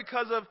discouraged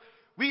because of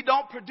we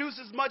don't produce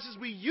as much as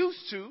we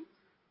used to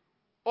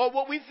or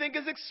what we think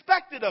is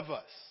expected of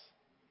us.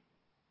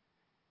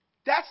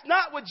 That's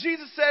not what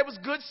Jesus said was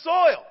good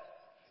soil.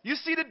 You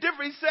see the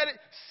difference. He said it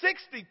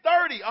 60,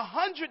 30,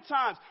 100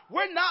 times.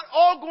 We're not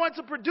all going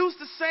to produce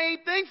the same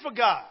thing for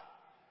God.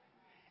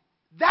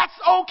 That's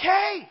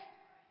okay.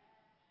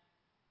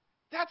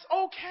 That's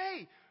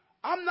okay.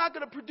 I'm not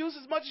going to produce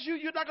as much as you.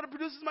 You're not going to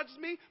produce as much as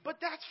me. But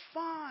that's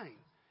fine.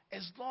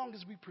 As long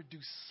as we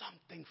produce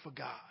something for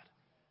God.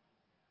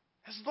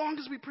 As long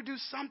as we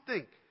produce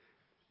something.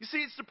 You see,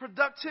 it's the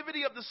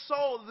productivity of the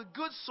soul, the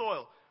good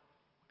soil,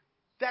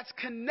 that's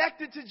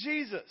connected to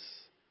Jesus.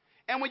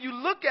 And when you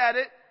look at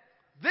it,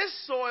 this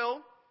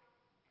soil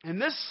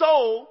and this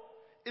soul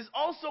is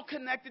also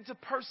connected to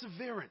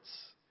perseverance.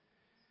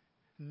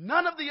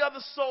 None of the other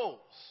souls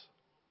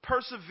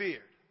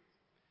persevered.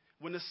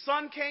 When the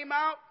sun came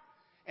out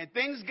and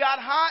things got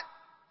hot,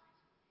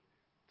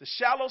 the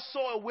shallow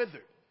soil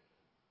withered.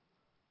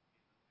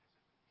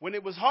 When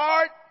it was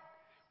hard,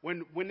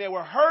 when there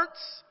were hurts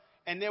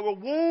and there were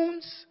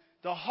wounds,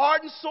 the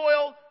hardened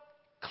soil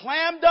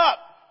clammed up,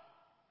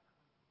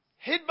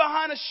 hid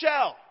behind a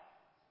shell.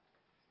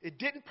 It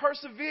didn't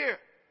persevere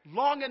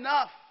long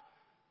enough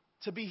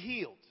to be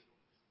healed.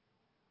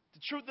 The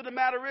truth of the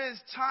matter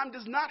is, time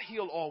does not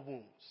heal all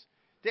wounds.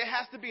 There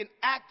has to be an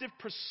active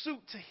pursuit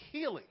to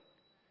healing.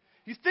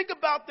 You think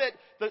about that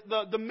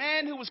the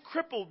man who was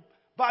crippled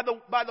by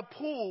the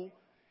pool,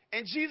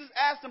 and Jesus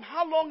asked him,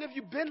 how long have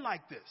you been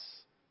like this?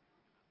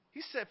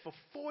 He said, for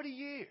 40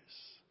 years.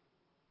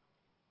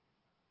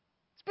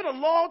 It's been a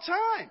long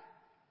time.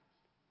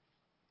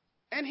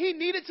 And he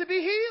needed to be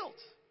healed.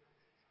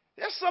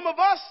 There's some of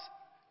us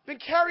been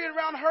carrying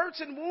around hurts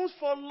and wounds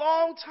for a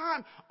long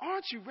time.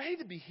 Aren't you ready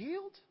to be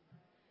healed?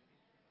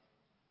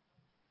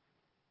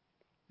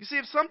 You see,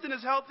 if something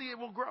is healthy, it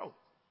will grow.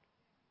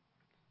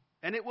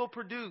 And it will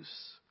produce.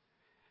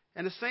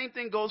 And the same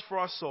thing goes for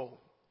our soul.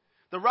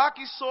 The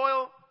rocky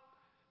soil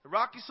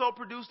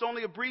produced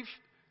only a brief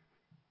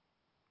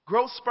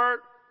growth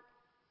spurt,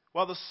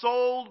 while the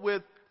soul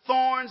with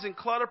thorns and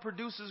clutter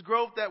produces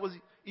growth that was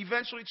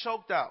eventually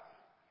choked out.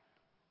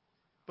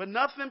 But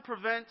nothing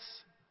prevents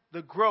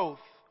the growth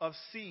of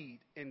seed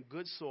in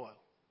good soil.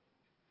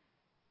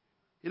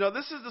 You know,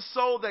 this is the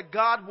soul that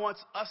God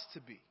wants us to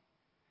be.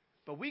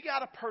 But we got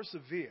to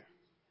persevere.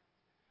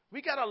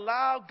 We got to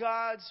allow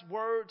God's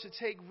word to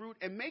take root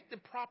and make the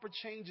proper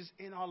changes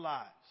in our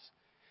lives.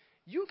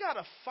 You got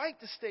to fight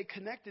to stay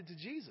connected to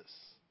Jesus.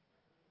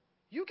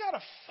 You got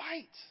to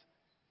fight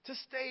to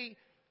stay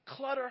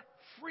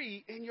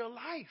clutter-free in your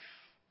life.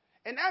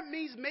 And that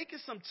means making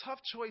some tough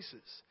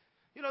choices.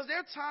 You know, there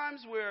are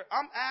times where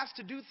I'm asked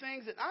to do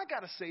things and I got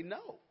to say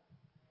no.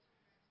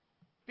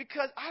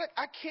 Because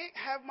I can't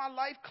have my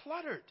life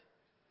cluttered.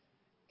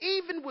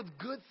 Even with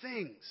good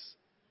things.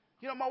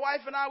 You know, my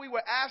wife and I, we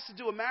were asked to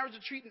do a marriage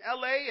retreat in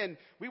LA, and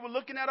we were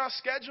looking at our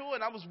schedule,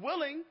 and I was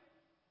willing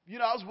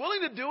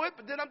to do it,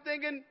 but then I'm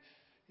thinking,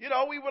 you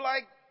know, we were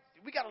like,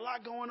 we got a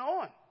lot going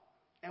on,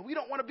 and we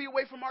don't want to be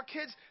away from our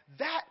kids.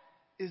 That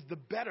is the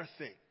better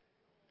thing.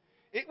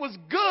 It was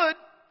good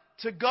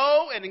to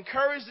go and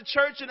encourage the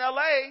church in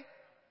LA,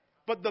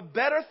 but the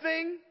better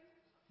thing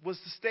was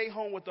to stay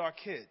home with our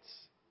kids.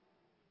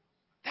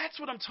 That's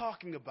what I'm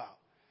talking about.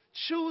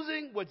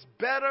 Choosing what's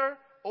better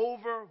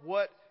over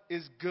what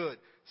is good.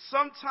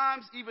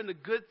 Sometimes even the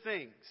good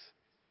things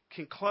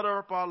can clutter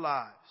up our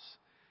lives.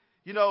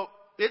 You know,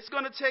 it's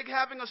going to take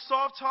having a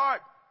soft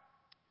heart,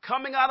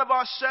 coming out of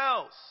our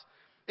shells.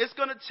 It's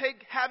going to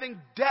take having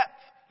depth,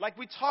 like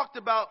we talked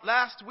about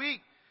last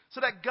week,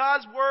 so that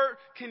God's word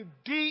can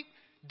dig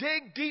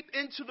deep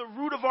into the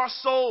root of our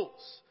souls,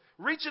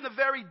 reaching the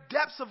very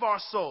depths of our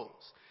souls.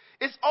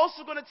 It's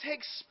also going to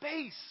take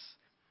space.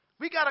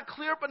 We got to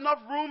clear up enough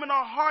room in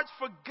our hearts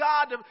for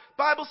God. The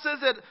Bible says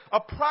that a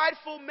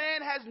prideful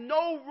man has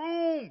no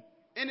room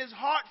in his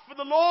heart for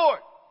the Lord.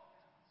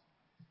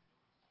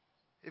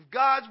 If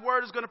God's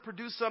word is going to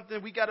produce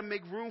something, we got to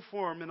make room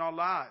for him in our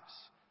lives.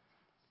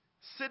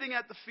 Sitting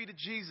at the feet of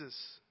Jesus,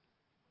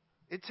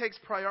 it takes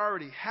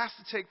priority, has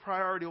to take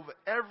priority over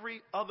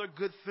every other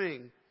good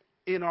thing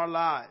in our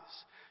lives.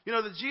 You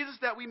know, the Jesus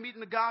that we meet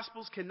in the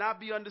Gospels cannot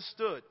be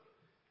understood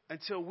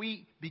until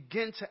we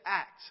begin to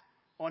act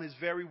on his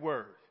very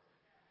word.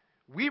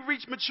 We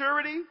reach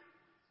maturity,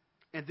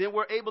 and then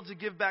we're able to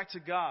give back to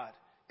God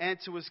and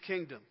to his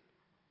kingdom.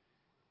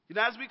 You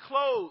know, as we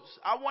close,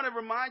 I want to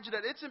remind you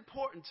that it's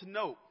important to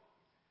note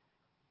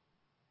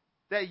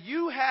that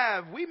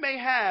we may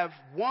have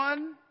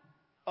one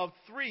of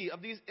three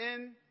of these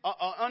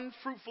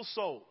unfruitful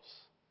souls.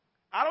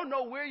 I don't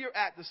know where you're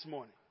at this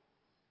morning,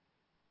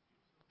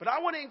 but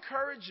I want to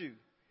encourage you.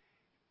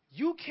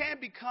 You can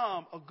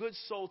become a good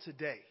soul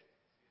today.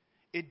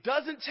 It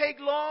doesn't take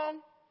long.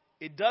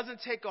 It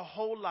doesn't take a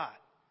whole lot.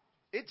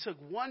 It took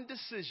one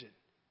decision,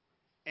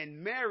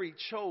 and Mary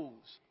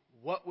chose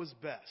what was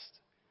best.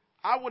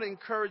 I would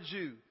encourage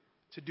you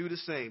to do the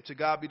same. To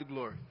God be the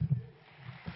glory.